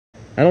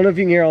I don't know if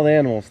you can hear all the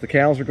animals. The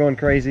cows are going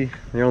crazy.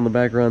 They're on the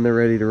back run. They're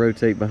ready to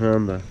rotate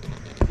behind the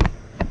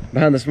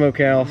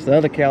smokehouse. The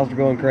other cows are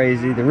going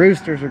crazy. The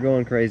roosters are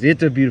going crazy.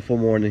 It's a beautiful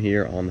morning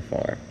here on the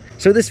farm.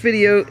 So this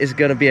video is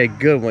going to be a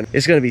good one.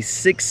 It's going to be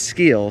 6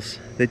 skills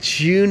that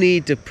you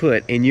need to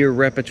put in your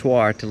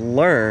repertoire to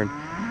learn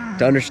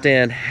to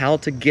understand how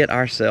to get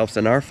ourselves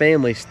and our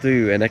families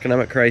through an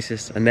economic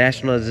crisis, a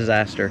national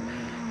disaster,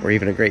 or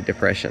even a Great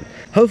Depression.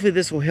 Hopefully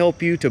this will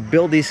help you to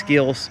build these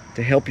skills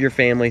to help your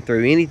family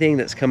through anything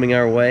that's coming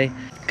our way,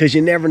 because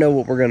you never know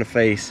what we're going to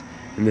face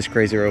in this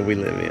crazy world we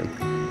live in.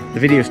 The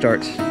video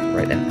starts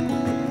right now.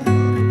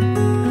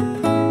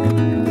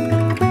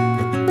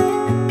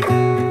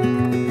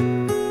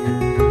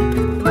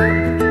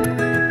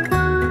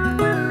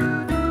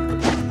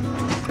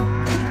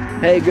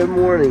 Hey, good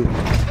morning.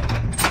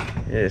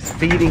 It's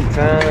feeding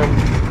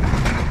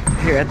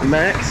time here at the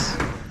Max.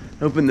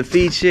 Open the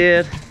feed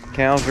shed.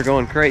 Cows are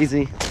going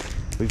crazy.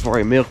 We've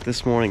already milked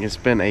this morning. It's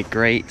been a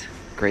great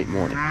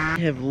morning. I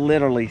have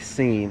literally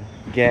seen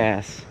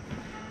gas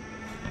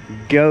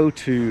go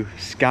to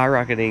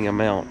skyrocketing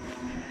amount.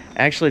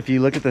 Actually, if you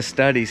look at the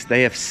studies,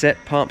 they have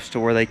set pumps to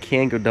where they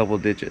can go double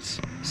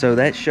digits. So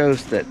that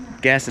shows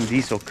that gas and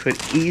diesel could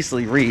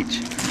easily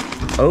reach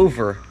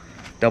over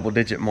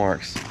double-digit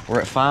marks. We're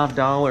at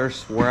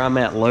 $5 where I'm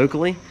at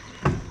locally.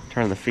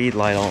 Turn the feed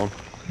light on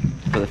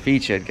for the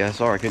feed shed, guys.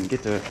 Sorry, I couldn't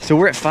get to it. So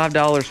we're at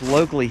 $5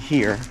 locally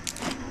here,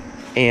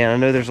 and I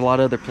know there's a lot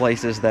of other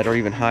places that are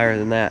even higher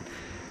than that.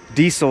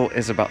 Diesel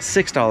is about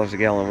 $6 a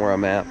gallon where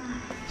I'm at,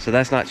 so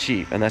that's not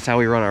cheap, and that's how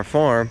we run our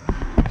farm.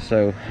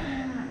 So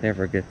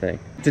never a good thing.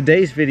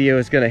 Today's video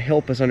is going to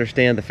help us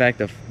understand the fact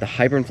of the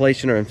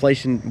hyperinflation or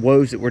inflation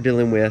woes that we're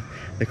dealing with,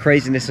 the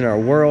craziness in our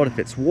world, if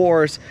it's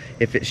wars,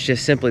 if it's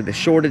just simply the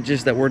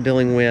shortages that we're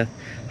dealing with.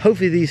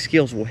 Hopefully these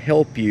skills will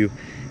help you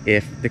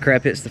if the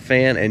crap hits the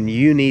fan and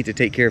you need to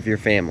take care of your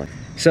family.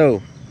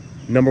 So,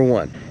 number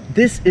 1,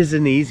 this is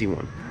an easy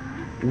one.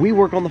 We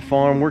work on the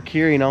farm, we're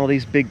carrying all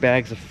these big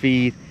bags of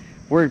feed,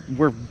 we're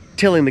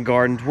tilling the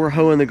gardens, we're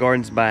hoeing the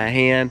gardens by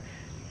hand,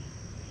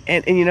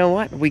 and you know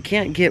what? We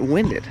can't get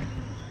winded.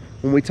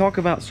 When we talk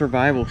about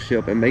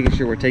survivalship and making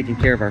sure we're taking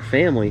care of our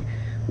family,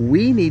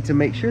 we need to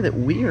make sure that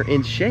we are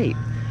in shape.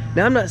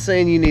 Now, I'm not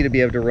saying you need to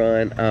be able to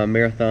run a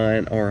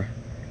marathon or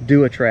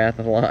do a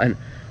triathlon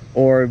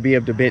or be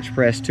able to bench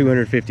press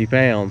 250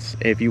 pounds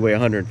if you weigh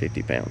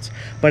 150 pounds.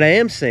 But I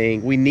am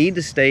saying we need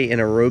to stay in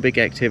aerobic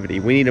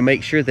activity. We need to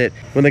make sure that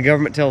when the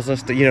government tells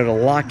us to, to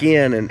lock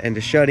in and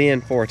to shut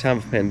in for a time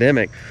of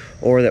pandemic,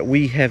 or that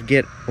we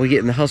get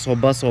in the hustle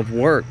and bustle of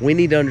work, we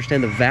need to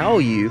understand the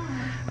value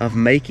of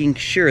making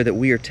sure that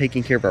we are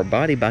taking care of our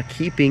body by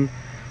keeping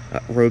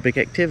aerobic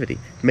activity.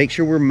 Make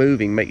sure we're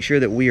moving, make sure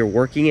that we are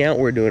working out,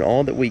 we're doing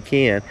all that we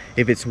can.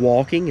 If it's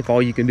walking, if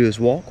all you can do is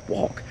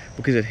walk,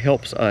 because it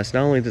helps us.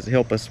 Not only does it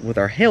help us with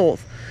our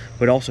health,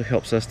 but also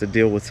helps us to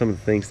deal with some of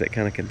the things that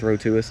kind of can throw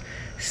to us.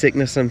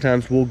 Sickness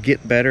sometimes will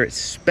get better,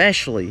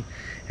 especially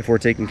if we're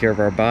taking care of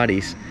our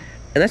bodies.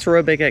 And that's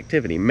aerobic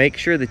activity. Make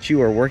sure that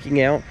you are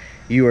working out,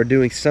 you are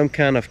doing some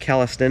kind of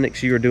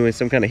calisthenics, you are doing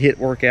some kind of HIIT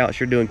workouts,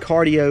 you're doing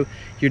cardio,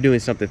 you're doing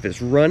something. If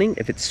it's running,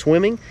 if it's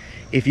swimming,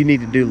 if you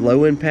need to do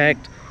low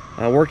impact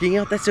working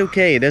out, that's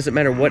okay. It doesn't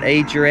matter what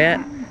age you're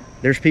at.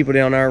 There's people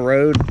down our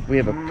road. We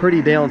have a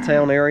pretty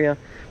downtown area.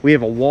 We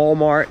have a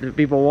Walmart that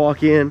people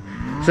walk in.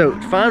 So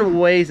find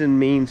ways and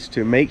means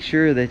to make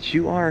sure that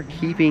you are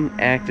keeping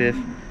active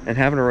and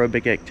having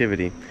aerobic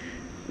activity.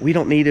 We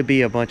don't need to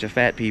be a bunch of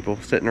fat people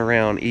sitting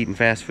around eating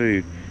fast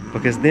food,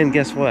 because then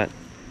guess what?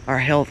 Our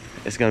health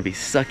is going to be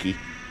sucky,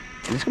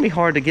 and it's going to be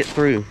hard to get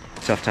through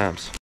tough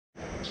times.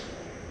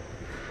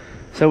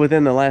 So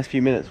within the last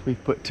few minutes,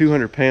 we've put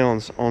 200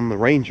 pounds on the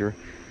Ranger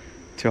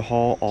to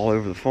haul all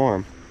over the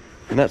farm.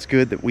 And that's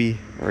good that we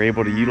are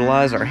able to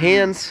utilize our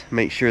hands,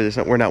 make sure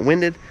that we're not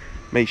winded,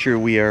 make sure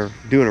we are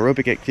doing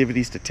aerobic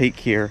activities to take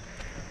care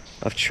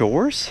of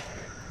chores,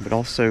 but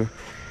also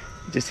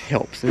it just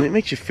helps and it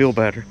makes you feel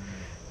better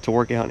to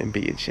work out and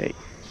be in shape.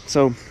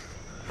 So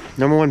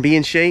number 1, be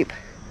in shape,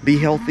 be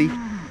healthy,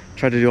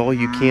 try to do all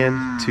you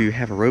can to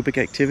have aerobic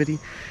activity,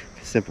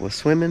 as simple as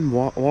swimming,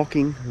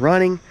 walking,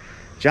 running,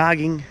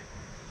 jogging,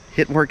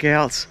 HIIT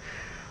workouts,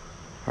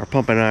 or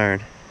pumping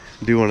iron.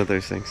 Do one of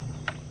those things.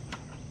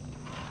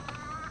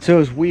 So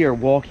as we are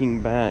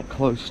walking back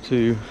close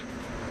to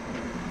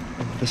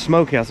the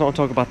smokehouse, I want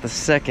to talk about the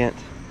second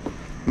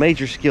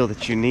major skill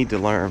that you need to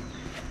learn.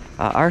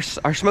 Our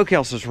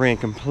smokehouses ran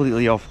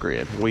completely off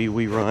grid.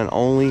 We run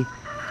only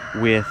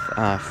with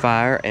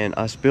fire and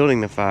us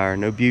building the fire,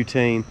 no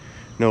butane,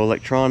 no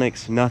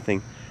electronics,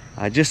 nothing.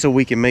 Just so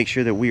we can make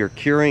sure that we are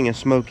curing and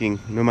smoking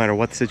no matter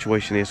what the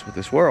situation is with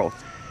this world.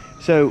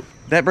 So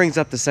that brings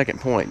up the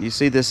second point. You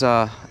see this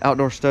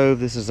outdoor stove?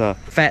 This is a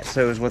fat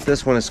stove is what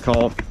this one is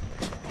called.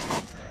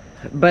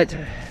 But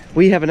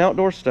we have an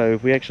outdoor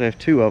stove. We actually have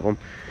 2 of them.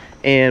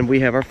 And we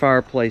have our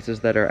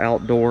fireplaces that are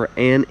outdoor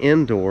and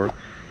indoor.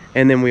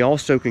 And then we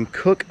also can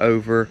cook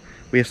over.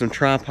 We have some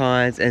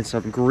tripods and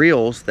some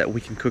grills that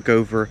we can cook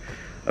over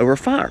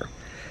fire.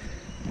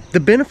 The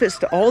benefits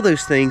to all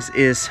those things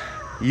is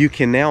You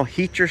can now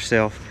heat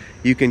yourself,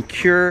 you can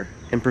cure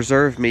and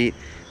preserve meat,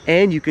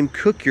 and you can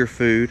cook your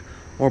food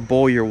or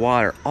boil your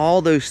water.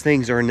 All those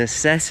things are a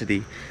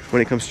necessity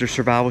when it comes to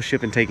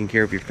survivalship and taking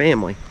care of your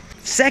family.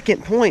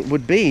 Second point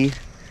would be,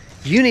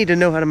 you need to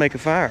know how to make a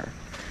fire.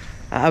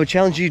 I would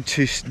challenge you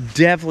to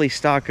definitely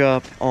stock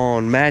up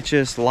on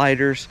matches,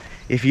 lighters,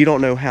 if you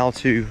don't know how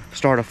to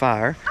start a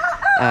fire.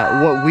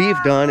 What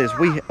we've done is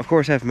we, of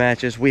course, have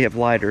matches, we have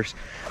lighters,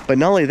 but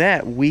not only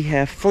that, we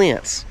have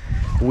flints,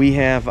 we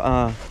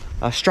have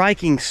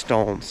striking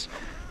stones,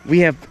 we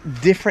have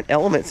different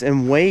elements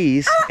and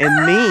ways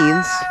and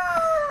means,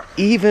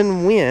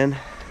 even when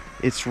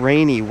it's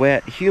rainy,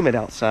 wet, humid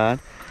outside,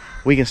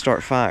 we can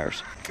start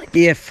fires.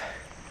 If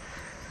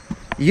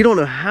you don't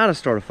know how to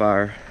start a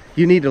fire,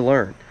 you need to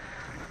learn.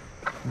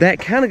 That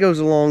kind of goes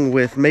along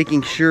with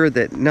making sure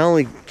that not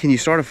only can you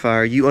start a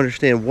fire, you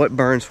understand what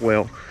burns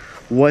well,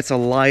 what's a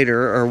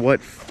lighter, or what,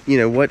 you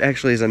know, what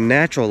actually is a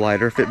natural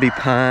lighter, if it be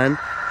pine,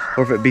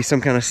 or if it be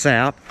some kind of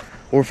sap,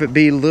 or if it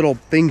be little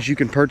things you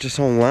can purchase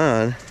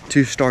online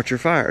to start your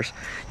fires.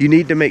 You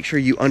need to make sure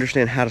you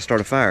understand how to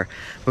start a fire,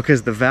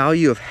 because the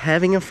value of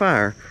having a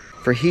fire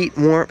for heat,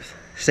 warmth,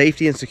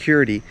 safety, and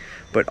security,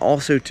 but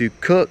also to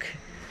cook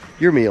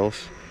your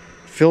meals,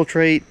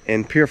 filtrate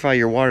and purify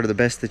your water the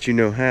best that you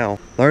know how.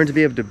 Learn to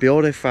be able to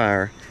build a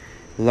fire.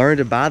 Learn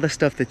to buy the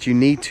stuff that you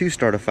need to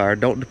start a fire.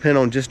 Don't depend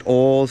on just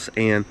oils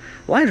and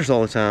lighters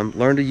all the time.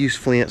 Learn to use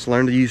flints,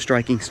 learn to use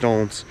striking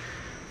stones,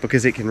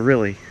 because it can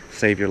really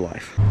save your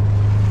life.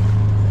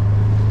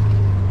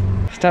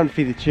 It's time to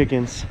feed the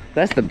chickens.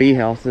 That's the bee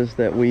houses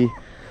that we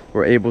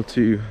were able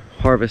to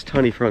harvest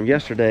honey from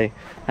yesterday.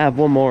 I have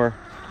one more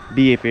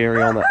bee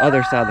apiary on the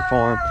other side of the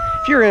farm.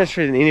 If you're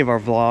interested in any of our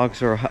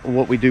vlogs, or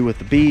what we do with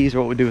the bees,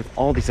 or what we do with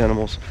all these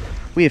animals,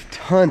 we have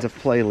tons of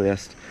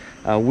playlists.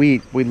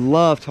 We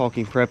love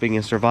talking prepping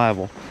and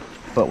survival,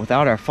 but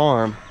without our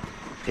farm,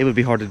 it would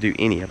be hard to do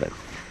any of it.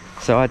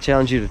 So I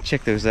challenge you to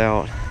check those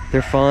out.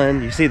 They're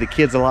fun. You see the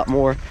kids a lot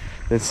more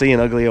than seeing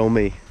ugly old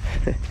me.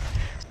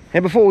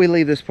 And before we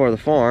leave this part of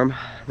the farm,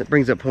 that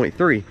brings up point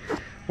 3.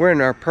 We're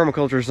in our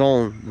permaculture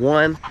zone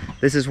 1.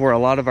 This is where a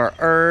lot of our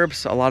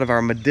herbs, a lot of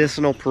our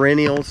medicinal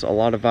perennials, a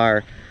lot of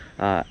our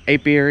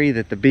apiary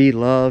that the bee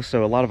loves,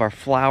 so a lot of our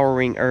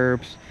flowering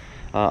herbs,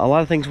 a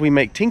lot of things we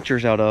make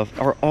tinctures out of,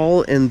 are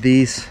all in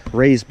these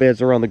raised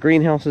beds around the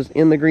greenhouses,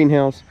 in the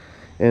greenhouse,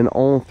 and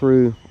all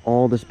through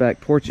all this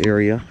back porch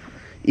area,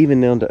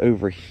 even down to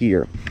over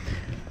here.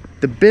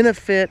 The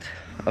benefit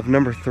of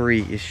number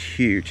 3 is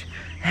huge.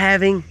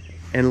 Having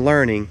and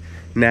learning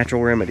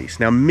natural remedies.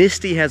 Now,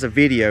 Misty has a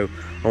video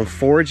on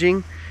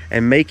foraging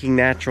and making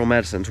natural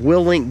medicines.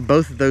 We'll link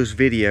both of those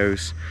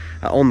videos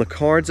on the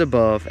cards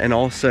above and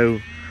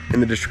also in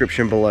the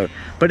description below.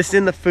 But it's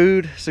in the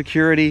food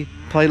security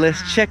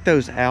playlist. Check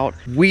those out.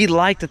 We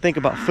like to think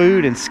about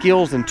food and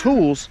skills and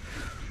tools,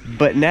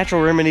 but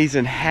natural remedies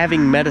and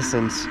having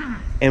medicines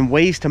and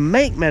ways to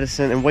make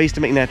medicine and ways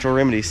to make natural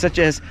remedies, such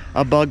as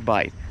a bug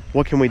bite.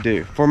 What can we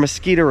do? For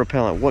mosquito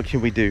repellent, what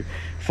can we do?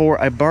 For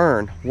a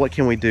burn, what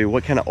can we do?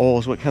 What kind of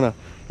oils, what kind of,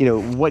 you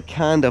know, what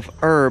kind of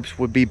herbs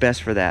would be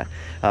best for that?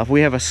 If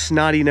we have a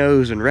snotty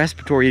nose and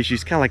respiratory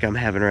issues, kind of like I'm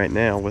having right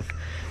now with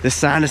the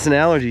sinus and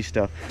allergy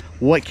stuff,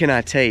 what can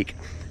I take?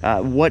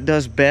 What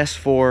does best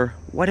for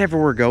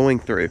whatever we're going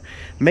through?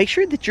 Make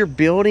sure that you're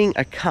building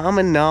a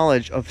common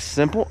knowledge of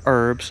simple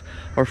herbs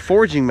or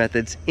foraging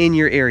methods in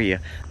your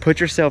area. Put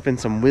yourself in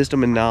some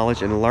wisdom and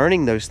knowledge and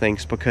learning those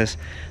things, because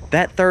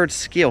that third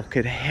skill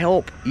could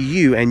help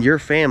you and your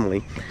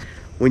family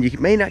when you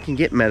may not can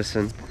get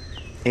medicine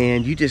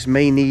and you just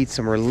may need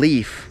some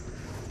relief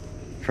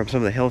from some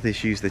of the health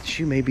issues that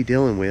you may be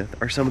dealing with,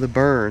 or some of the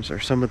burns, or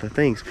some of the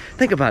things.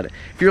 Think about it.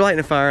 If you're lighting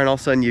a fire and all of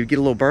a sudden you get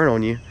a little burn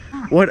on you,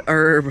 what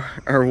herb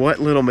or what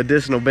little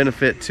medicinal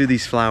benefit to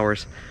these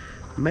flowers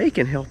may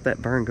can help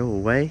that burn go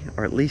away,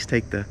 or at least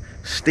take the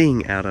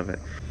sting out of it.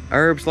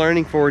 Herbs,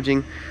 learning,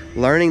 foraging,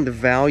 learning the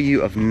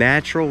value of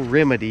natural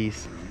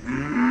remedies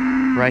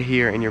right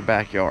here in your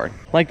backyard.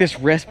 Like this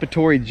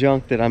respiratory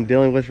junk that I'm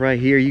dealing with right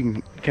here, you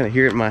can kind of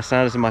hear it in my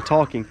sinus and my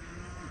talking.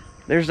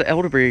 There's the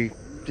elderberry,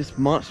 just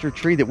monster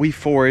tree that we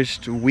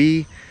foraged,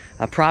 we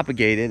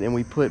propagated, and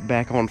we put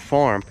back on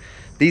farm.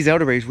 These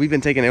elderberries, we've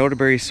been taking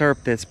elderberry syrup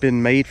that's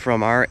been made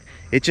from our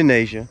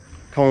echinacea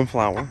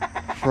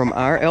coneflower, from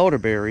our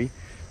elderberry,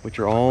 which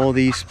are all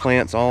these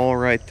plants all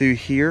right through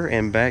here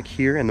and back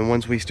here, and the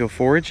ones we still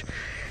forage,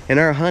 and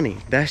our honey.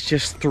 That's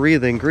just 3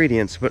 of the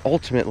ingredients, but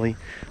ultimately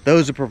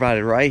those are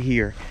provided right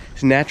here.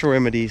 It's natural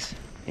remedies,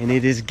 and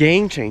it is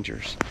game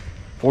changers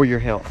for your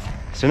health.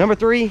 So number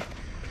 3,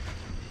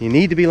 you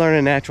need to be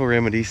learning natural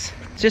remedies.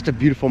 It's just a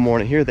beautiful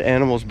morning. Hear the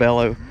animals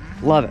bellow.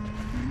 Love it.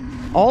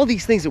 All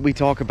these things that we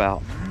talk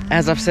about,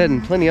 as I've said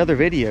in plenty other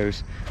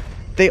videos,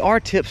 they are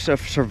tips of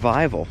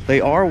survival.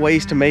 They are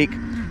ways to make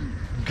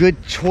good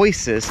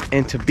choices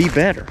and to be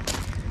better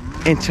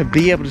and to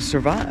be able to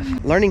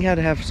survive. Learning how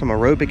to have some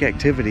aerobic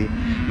activity,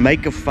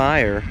 make a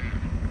fire,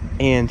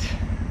 and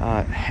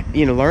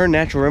you know, learn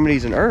natural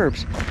remedies and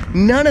herbs.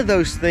 None of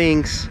those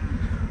things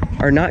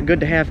are not good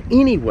to have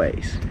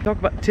anyways. Talk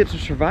about tips of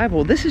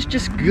survival. This is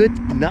just good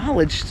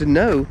knowledge to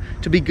know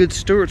to be good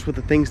stewards with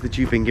the things that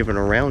you've been given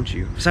around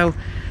you. So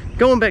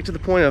going back to the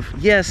point of,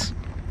 yes,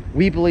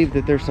 we believe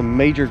that there's some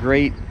major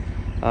great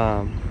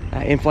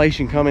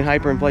inflation coming,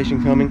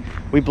 hyperinflation coming.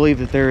 We believe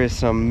that there is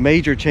some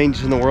major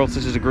changes in the world,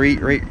 such as a great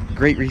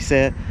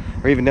reset,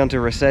 or even down to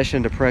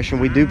recession, depression.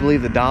 We do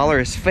believe the dollar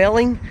is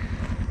failing.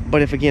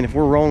 But if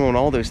we're wrong on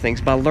all those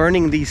things, by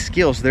learning these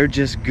skills, they're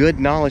just good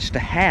knowledge to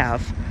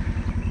have,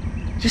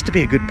 just to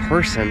be a good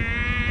person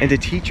and to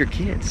teach your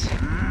kids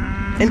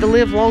and to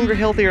live longer,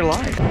 healthier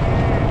lives.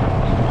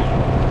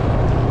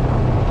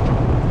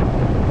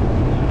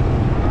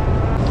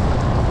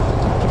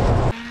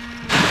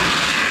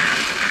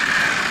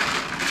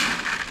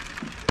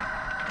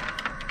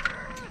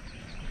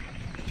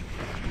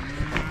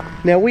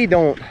 Now, we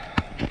don't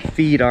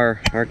feed our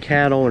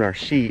cattle and our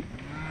sheep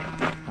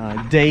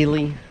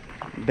daily.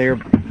 They're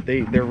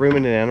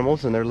ruminant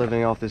animals, and they're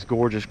living off this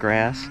gorgeous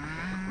grass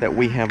that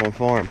we have on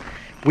farm.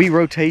 We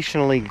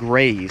rotationally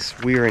graze.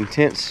 We are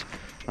intense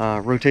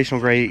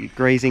rotational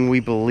grazing. We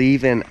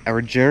believe in a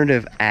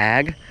regenerative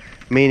ag,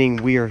 meaning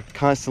we are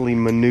constantly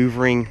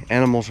maneuvering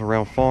animals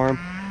around farm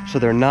so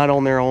they're not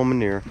on their own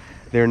manure.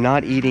 They're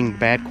not eating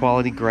bad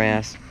quality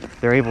grass.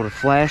 They're able to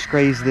flash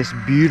graze this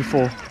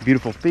beautiful,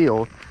 beautiful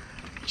field.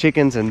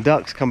 Chickens and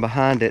ducks come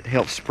behind it,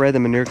 help spread the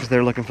manure because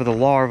they're looking for the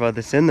larva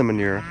that's in the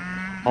manure.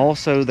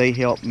 Also, they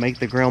help make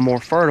the ground more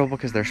fertile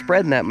because they're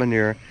spreading that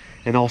manure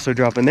and also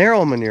dropping their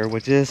own manure,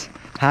 which is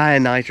high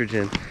in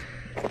nitrogen.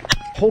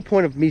 The whole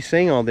point of me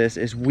saying all this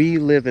is we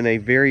live in a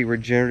very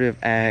regenerative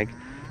ag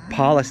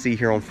policy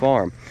here on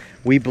farm.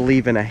 We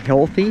believe in a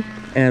healthy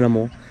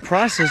animal.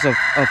 Process of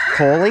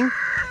culling,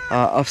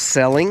 of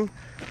selling,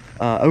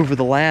 over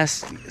the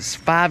last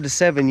 5 to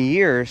 7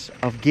 years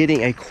of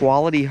getting a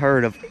quality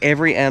herd of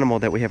every animal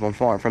that we have on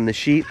farm, from the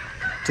sheep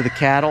to the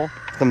cattle,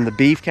 from the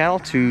beef cattle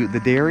to the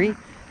dairy,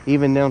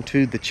 even down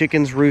to the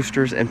chickens,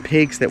 roosters, and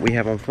pigs that we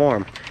have on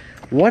farm.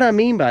 What I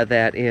mean by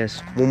that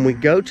is when we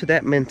go to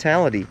that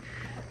mentality,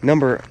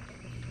 number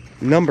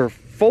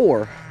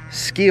 4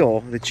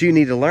 skill that you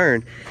need to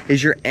learn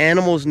is your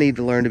animals need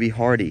to learn to be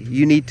hardy.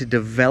 You need to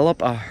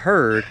develop a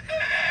herd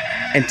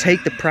and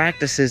take the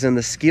practices and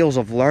the skills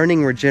of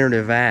learning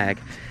regenerative ag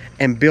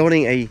and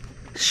building a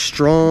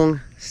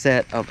strong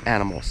set of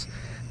animals.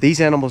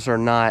 These animals are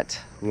not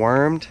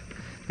wormed.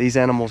 These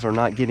animals are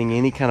not getting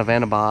any kind of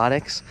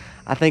antibiotics.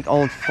 I think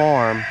on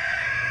farm,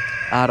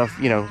 out of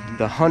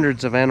the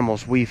hundreds of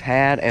animals we've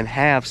had and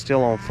have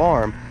still on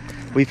farm,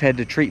 we've had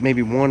to treat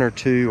maybe 1 or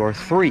 2 or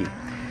 3.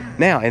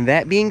 Now, and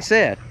that being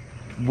said,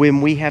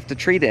 when we have to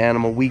treat an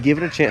animal, we give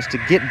it a chance to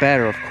get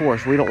better. Of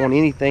course, we don't want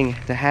anything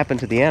to happen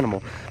to the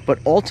animal, but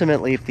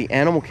ultimately, if the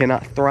animal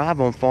cannot thrive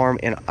on farm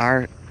in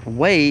our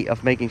way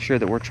of making sure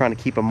that we're trying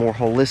to keep a more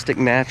holistic,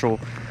 natural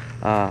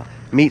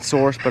meat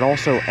source, but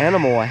also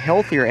a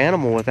healthier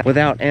animal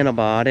without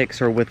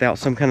antibiotics or without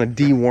some kind of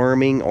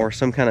deworming or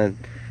some kind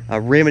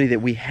of remedy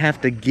that we have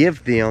to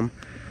give them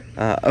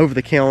over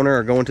the counter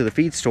or going to the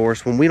feed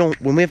stores. When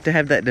we have to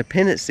have that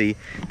dependency,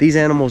 these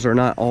animals are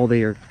not all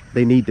they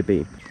need to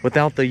be.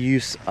 Without the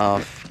use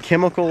of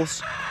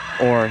chemicals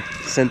or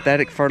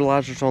synthetic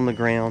fertilizers on the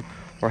ground,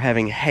 or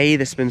having hay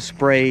that's been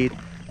sprayed,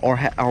 or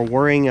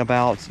worrying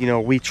about, are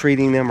we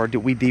treating them or do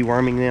we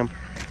deworming them?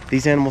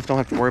 These animals don't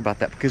have to worry about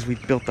that because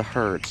we've built the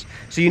herds.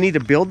 So you need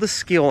to build the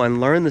skill and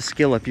learn the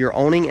skill if you're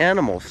owning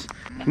animals.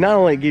 Not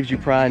only it gives you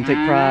pride and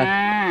take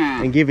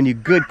pride in giving you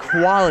good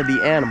quality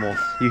animals,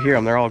 you hear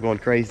them, they're all going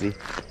crazy.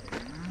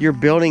 You're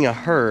building a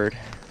herd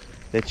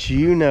that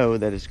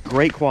that is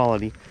great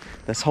quality,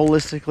 that's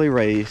holistically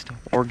raised,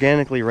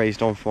 organically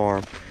raised on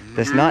farm,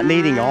 that's not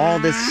needing all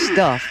this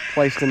stuff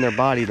placed in their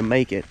body to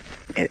make it.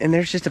 And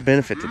there's just a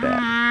benefit to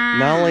that.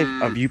 Not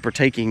only of you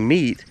partaking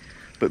meat,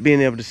 but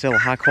being able to sell a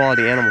high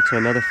quality animal to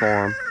another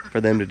farm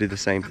for them to do the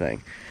same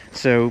thing.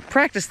 So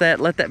practice that,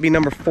 let that be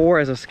number 4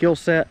 as a skill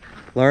set,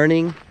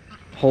 learning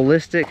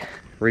holistic,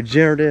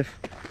 regenerative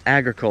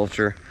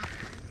agriculture.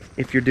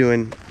 If you're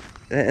doing,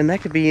 and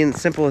that could be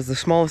as simple as the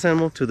smallest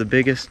animal to the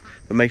biggest,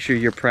 but make sure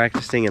you're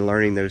practicing and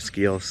learning those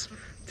skills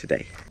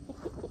today.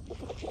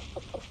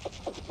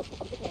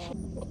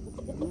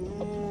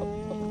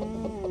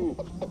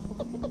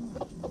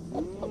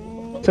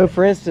 So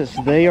for instance,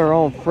 they are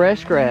on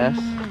fresh grass.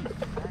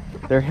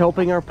 They're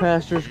helping our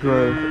pastures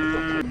grow.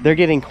 They're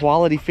getting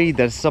quality feed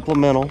that is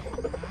supplemental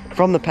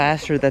from the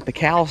pasture that the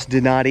cows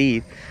did not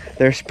eat.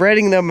 They're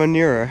spreading the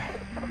manure.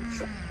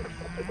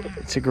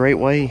 It's a great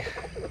way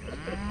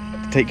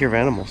to take care of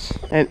animals.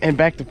 And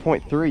back to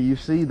point 3, you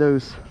see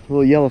those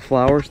little yellow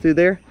flowers through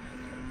there?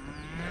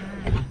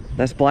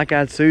 That's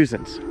black-eyed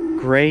Susans.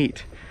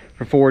 Great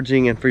for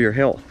foraging and for your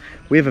health.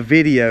 We have a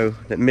video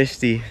that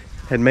Misty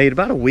had made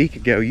about a week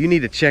ago you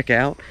need to check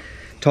out.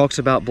 Talks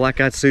about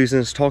black-eyed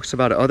Susans, talks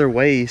about other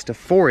ways to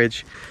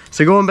forage.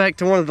 So going back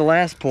to one of the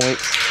last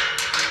points,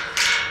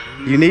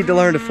 you need to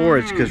learn to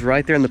forage because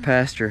right there in the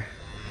pasture,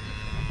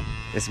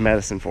 it's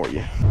medicine for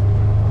you.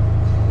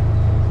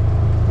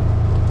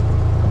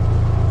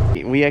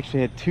 we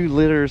actually had 2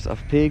 litters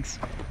of pigs.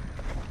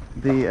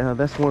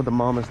 That's one of the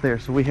mamas there.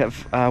 So we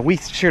have we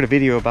shared a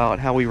video about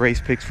how we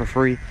raise pigs for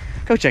free.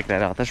 Go check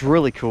that out. That's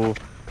really cool,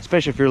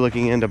 especially if you're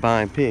looking into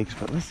buying pigs.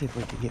 But let's see if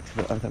we can get to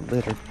the other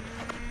litter.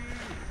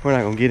 We're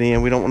not gonna get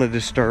in. We don't want to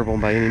disturb them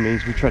by any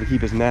means. We try to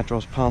keep as natural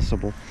as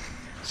possible,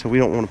 so we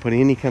don't want to put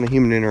any kind of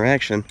human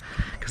interaction,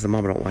 because the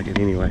mama don't like it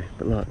anyway.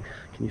 But look,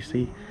 can you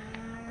see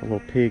the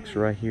little pigs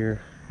right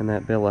here in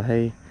that bale of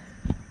hay?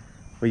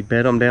 We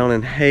bed them down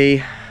in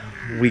hay.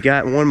 We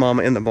got one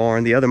mama in the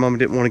barn. The other mama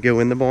didn't want to go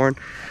in the barn,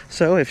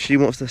 so if she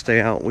wants to stay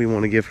out, we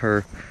want to give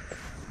her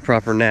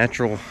proper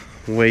natural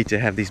way to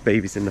have these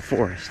babies in the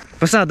forest.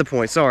 Beside the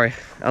point, sorry.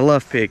 I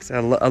love pigs. I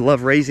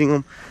love raising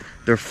them.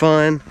 They're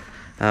fun.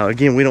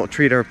 Again, we don't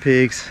treat our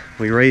pigs.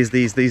 We raise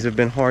these. These have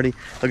been hardy.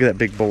 Look at that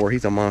big boar.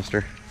 He's a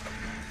monster.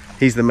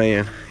 He's the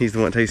man. He's the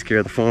one that takes care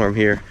of the farm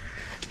here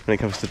when it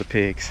comes to the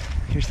pigs.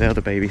 Here's the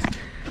other babies.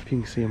 If you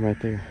can see them right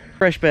there.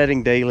 Fresh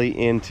bedding daily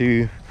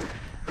into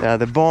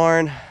the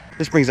barn.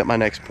 This brings up my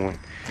next point.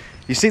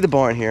 You see the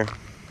barn here.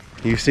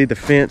 You see the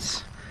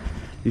fence.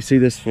 You see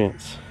this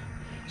fence.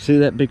 See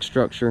that big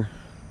structure.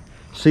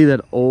 See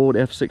that old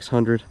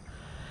F600.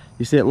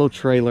 You see that little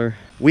trailer.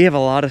 We have a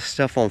lot of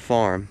stuff on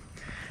farm.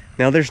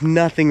 Now there's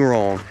nothing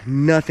wrong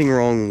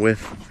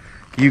with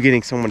you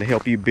getting someone to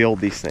help you build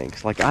these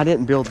things. Like, I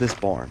didn't build this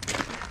barn.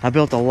 I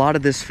built a lot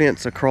of this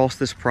fence across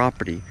this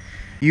property.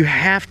 You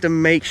have to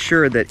make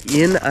sure that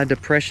in a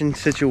depression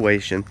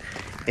situation,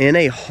 in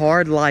a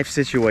hard life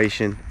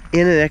situation,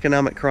 in an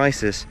economic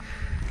crisis,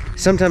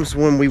 sometimes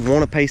when we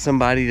want to pay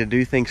somebody to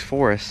do things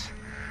for us,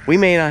 we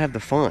may not have the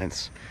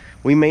funds.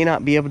 We may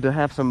not be able to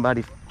have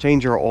somebody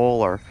change our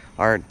oil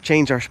or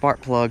change our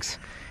spark plugs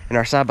in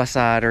our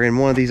side-by-side or in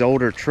one of these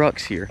older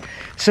trucks here.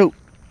 So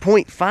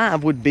point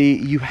 5 would be,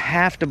 you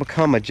have to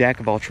become a jack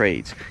of all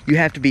trades. You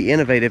have to be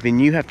innovative,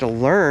 and you have to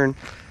learn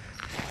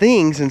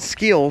things and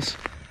skills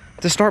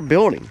to start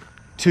building,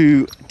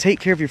 to take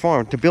care of your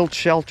farm, to build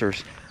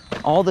shelters.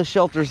 All the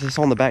shelters that's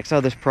on the backside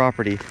of this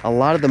property, a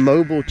lot of the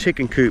mobile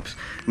chicken coops,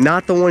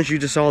 not the ones you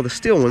just saw, the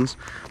steel ones,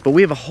 but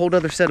we have a whole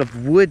other set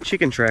of wood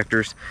chicken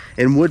tractors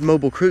and wood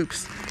mobile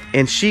coops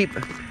and sheep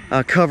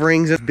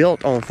coverings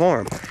built on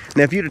farm.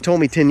 Now, if you'd have told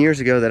me 10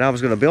 years ago that I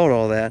was going to build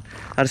all that,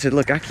 I'd have said,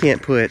 look, I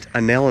can't put a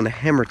nail and a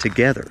hammer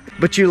together.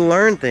 But you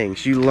learn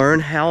things. You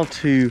learn how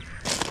to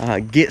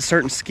get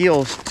certain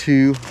skills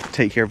to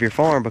take care of your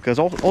farm, because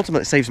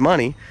ultimately it saves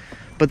money,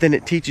 but then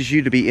it teaches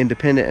you to be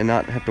independent and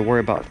not have to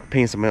worry about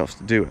paying someone else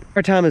to do it.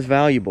 Our time is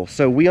valuable,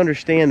 so we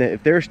understand that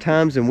if there's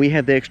times and we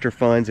have the extra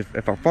funds,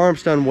 if our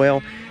farm's done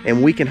well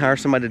and we can hire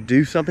somebody to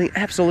do something,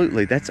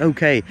 absolutely, that's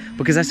okay,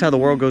 because that's how the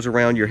world goes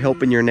around. You're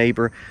helping your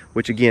neighbor,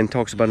 which again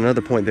talks about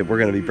another point that we're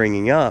going to be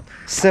bringing up.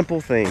 Simple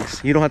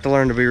things. You don't have to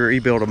learn to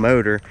rebuild a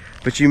motor,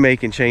 but you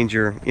can change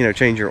your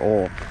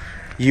oil.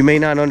 You may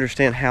not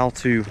understand how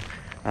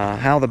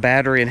the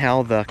battery and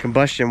how the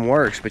combustion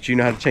works, but you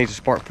know how to change the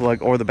spark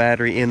plug or the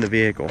battery in the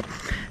vehicle.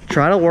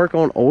 Try to work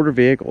on older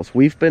vehicles.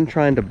 We've been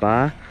trying to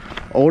buy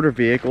older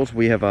vehicles.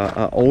 We have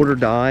a older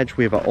Dodge,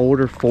 we have an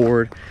older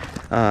Ford,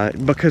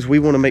 because we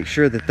want to make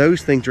sure that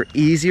those things are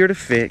easier to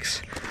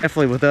fix.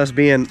 Definitely with us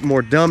being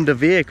more dumb to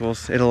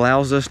vehicles, it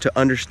allows us to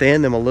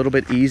understand them a little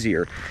bit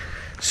easier.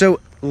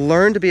 So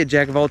learn to be a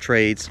jack of all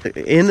trades.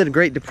 In the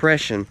Great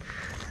Depression,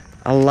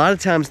 a lot of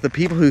times the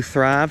people who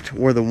thrived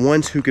were the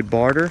ones who could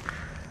barter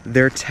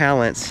their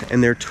talents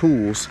and their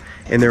tools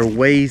and their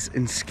ways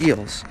and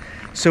skills.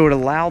 So it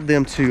allowed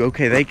them to,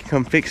 okay, they could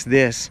come fix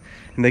this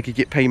and they could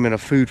get payment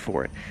of food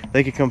for it.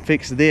 They could come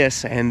fix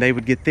this and they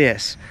would get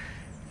this.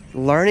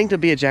 Learning to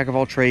be a jack of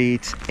all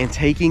trades and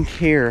taking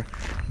care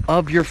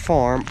of your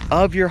farm,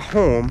 of your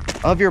home,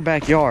 of your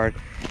backyard.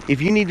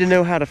 If you need to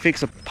know how to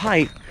fix a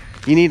pipe,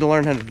 you need to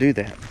learn how to do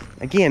that.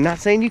 Again, not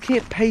saying you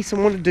can't pay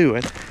someone to do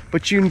it,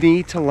 but you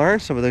need to learn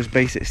some of those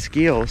basic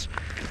skills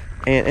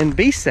and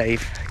be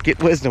safe,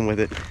 get wisdom with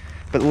it,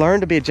 but learn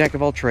to be a jack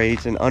of all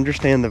trades and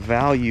understand the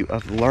value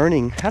of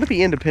learning how to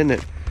be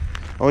independent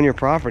on your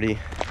property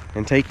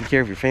and taking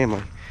care of your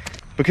family.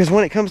 Because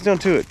when it comes down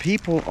to it,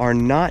 people are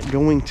not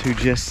going to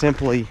just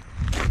simply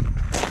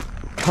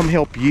come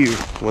help you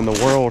when the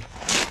world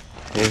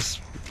is,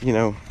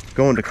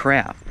 going to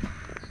crap.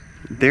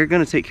 They're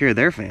going to take care of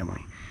their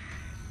family,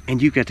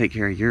 and you've got to take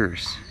care of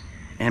yours.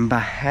 And by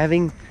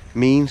having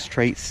means,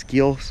 traits,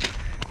 skills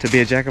to be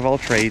a jack of all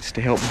trades,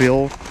 to help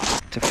build,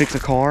 to fix a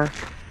car,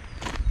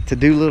 to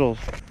do little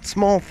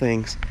small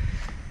things,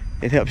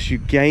 it helps you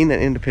gain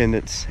that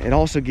independence. It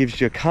also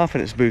gives you a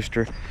confidence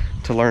booster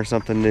to learn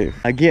something new.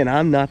 Again,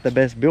 I'm not the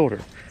best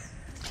builder,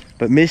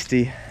 but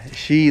Misty,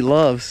 she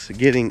loves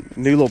getting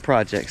new little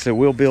projects. So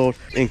we'll build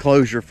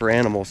enclosure for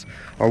animals,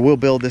 or we'll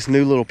build this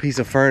new little piece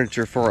of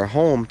furniture for our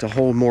home to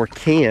hold more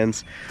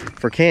cans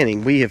for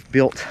canning. We have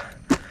built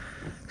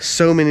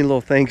so many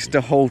little things to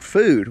hold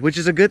food, which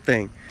is a good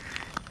thing.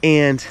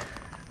 And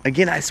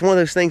again, it's one of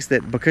those things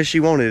that because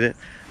she wanted it,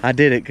 I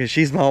did it because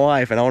she's my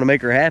wife and I want to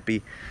make her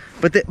happy.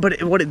 But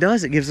what it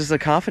does, it gives us a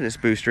confidence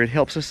booster. It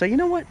helps us say, you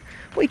know what,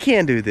 we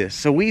can do this.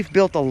 So we've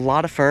built a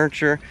lot of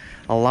furniture,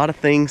 a lot of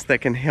things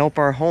that can help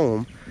our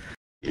home.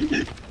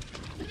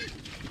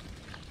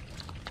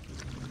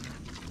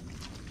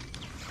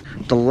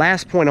 The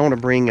last point I want to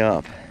bring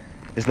up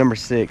is number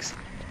 6,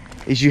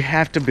 is you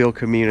have to build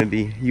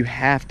community. You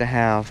have to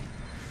have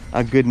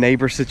a good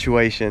neighbor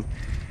situation.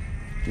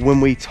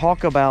 When we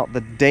talk about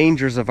the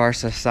dangers of our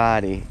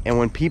society, and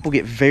when people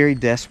get very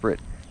desperate,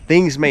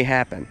 things may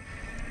happen.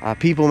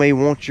 People may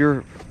want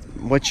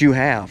what you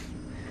have.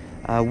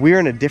 We're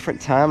in a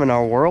different time in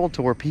our world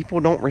to where people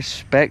don't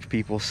respect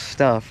people's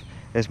stuff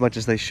as much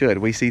as they should.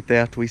 We see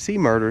theft, we see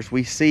murders,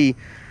 we see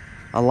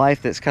a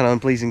life that's kind of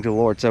unpleasing to the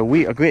Lord. So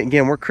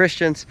we're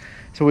Christians,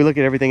 so we look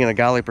at everything in a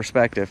godly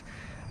perspective.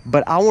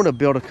 But I want to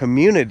build a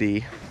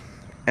community,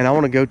 and I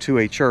want to go to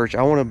a church.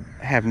 I want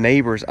to have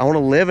neighbors. I want to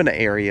live in an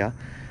area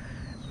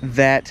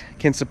that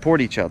can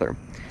support each other.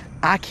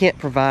 I can't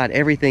provide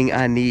everything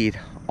I need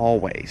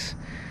always.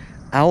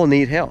 I will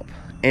need help.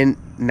 And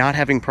not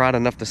having pride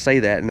enough to say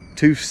that, and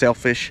too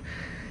selfish,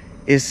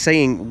 is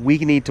saying we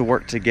need to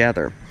work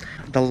together.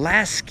 The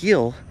last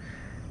skill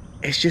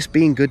is just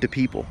being good to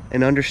people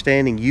and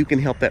understanding you can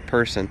help that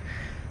person.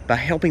 By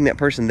helping that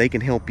person, they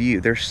can help you.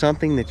 There's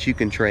something that you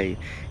can trade.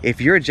 If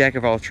you're a jack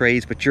of all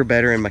trades, but you're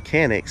better in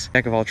mechanics,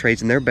 jack of all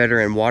trades, and they're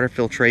better in water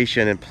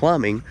filtration and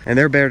plumbing, and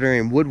they're better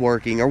in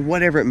woodworking or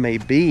whatever it may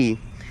be,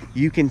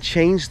 you can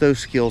change those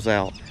skills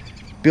out,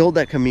 build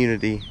that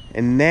community,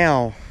 and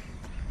now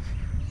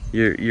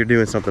you're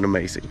doing something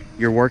amazing.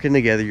 You're working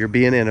together, you're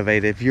being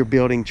innovative, you're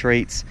building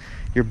traits,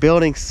 you're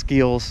building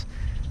skills,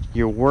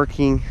 you're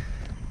working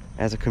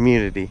as a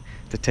community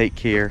to take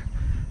care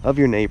of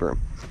your neighbor.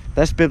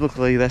 That's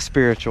biblically, that's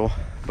spiritual,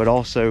 but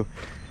also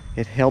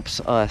it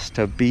helps us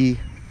to be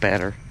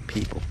better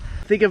people.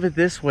 Think of it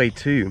this way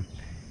too.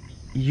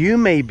 You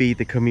may be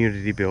the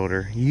community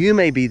builder, you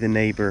may be the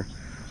neighbor,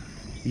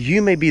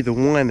 you may be the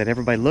one that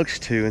everybody looks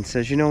to and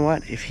says, you know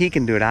what, if he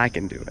can do it, I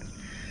can do it.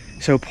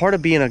 So part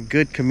of being a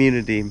good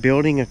community,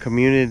 building a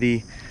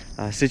community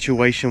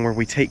situation where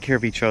we take care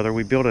of each other,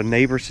 we build a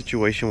neighbor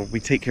situation where we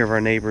take care of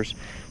our neighbors,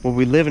 where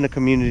we live in a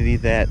community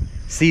that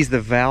sees the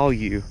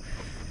value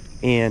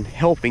in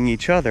helping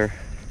each other,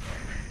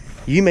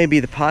 you may be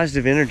the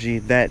positive energy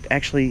that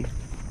actually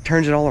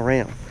turns it all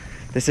around.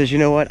 That says, you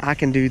know what, I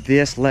can do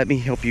this, let me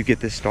help you get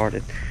this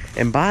started.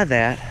 And by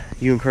that,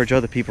 you encourage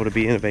other people to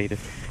be innovative.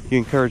 You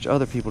encourage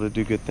other people to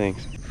do good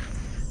things.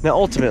 Now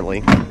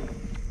ultimately,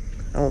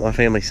 I want my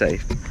family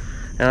safe,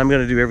 and I'm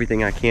going to do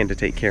everything I can to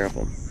take care of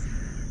them.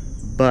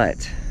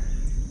 But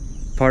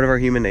part of our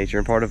human nature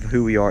and part of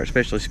who we are,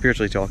 especially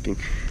spiritually talking,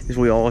 is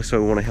we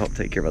also want to help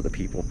take care of other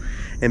people.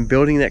 And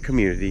building that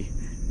community,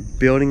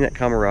 building that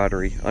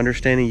camaraderie,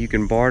 understanding you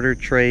can barter,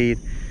 trade,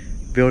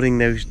 building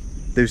those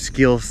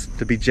skills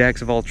to be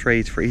jacks of all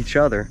trades for each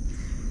other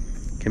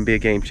can be a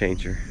game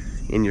changer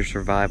in your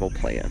survival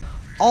plan.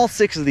 All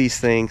 6 of these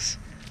things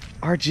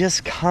are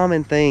just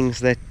common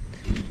things that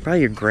probably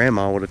your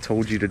grandma would have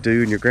told you to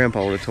do and your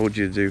grandpa would have told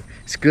you to do.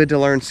 It's good to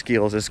learn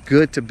skills. It's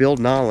good to build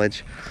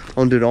knowledge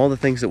on doing all the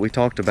things that we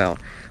talked about.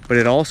 But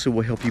it also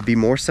will help you be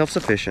more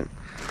self-sufficient,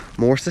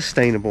 more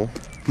sustainable,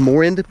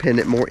 more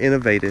independent, more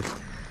innovative.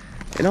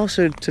 And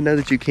also to know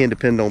that you can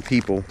depend on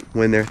people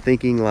when they're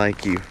thinking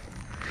like you.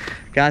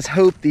 Guys,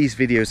 hope these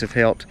videos have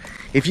helped.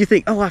 If you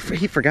think, oh,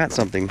 he forgot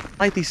something,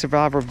 like these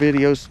survivor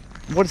videos,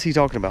 what is he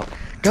talking about?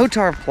 Go to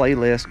our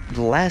playlist.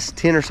 The last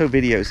 10 or so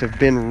videos have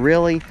been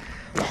really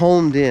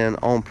honed in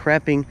on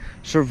prepping,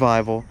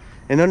 survival,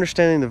 and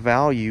understanding the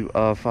value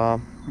of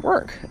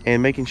work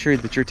and making sure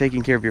that you're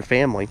taking care of your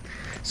family.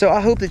 So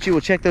I hope that you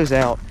will check those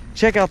out.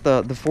 Check out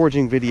the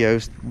foraging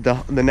videos,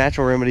 the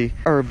natural remedy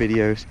herb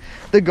videos,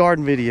 the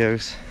garden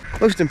videos.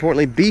 Most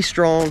importantly, be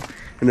strong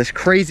in this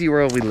crazy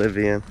world we live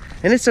in.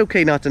 And it's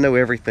okay not to know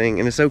everything,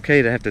 and it's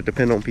okay to have to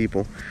depend on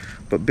people,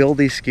 but build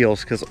these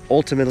skills, because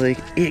ultimately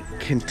it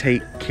can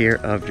take care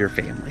of your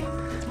family.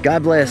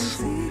 God bless.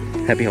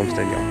 Happy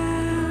homesteading, y'all.